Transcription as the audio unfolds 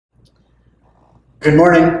Good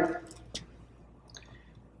morning.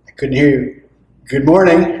 I couldn't hear you. Good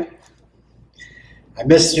morning. I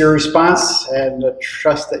missed your response and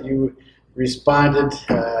trust that you responded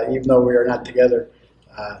even though we are not together.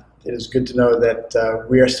 It is good to know that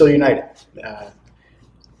we are still united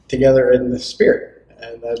together in the Spirit.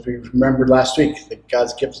 And as we remembered last week, that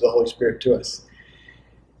God's gift of the Holy Spirit to us.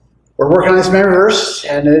 We're working on this memory verse,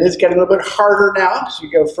 and it is getting a little bit harder now as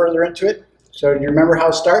you go further into it. So do you remember how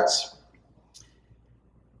it starts?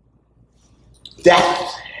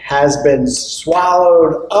 Death has been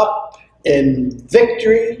swallowed up in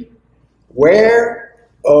victory. Where,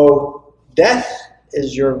 O death,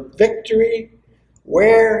 is your victory?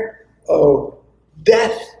 Where, O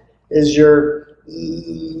death, is your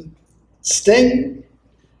sting?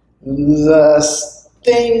 The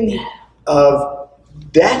sting of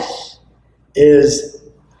death is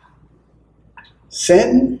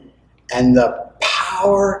sin, and the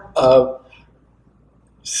power of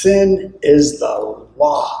sin is the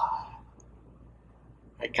law.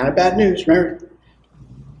 Right, kind of bad news, remember?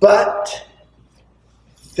 But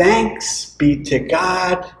thanks be to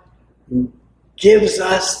God who gives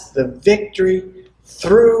us the victory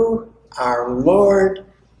through our Lord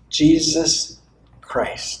Jesus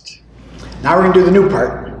Christ. Now we're going to do the new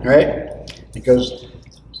part, right? It goes,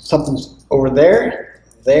 something's over there.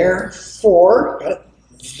 Therefore,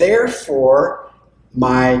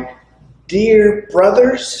 my dear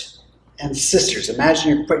brothers and sisters.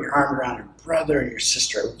 Imagine you're putting your arm around your brother or your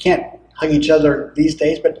sister. We can't hug each other these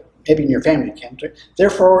days, but maybe in your family you can.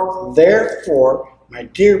 Therefore, my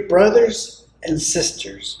dear brothers and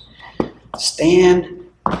sisters, stand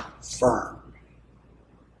firm.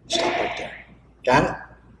 Stop right there. Got it?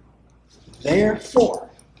 Therefore,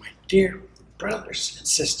 my dear brothers and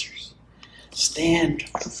sisters, stand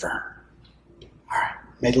firm. All right.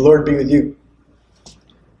 May the Lord be with you.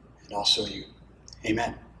 And also you.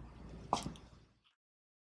 Amen.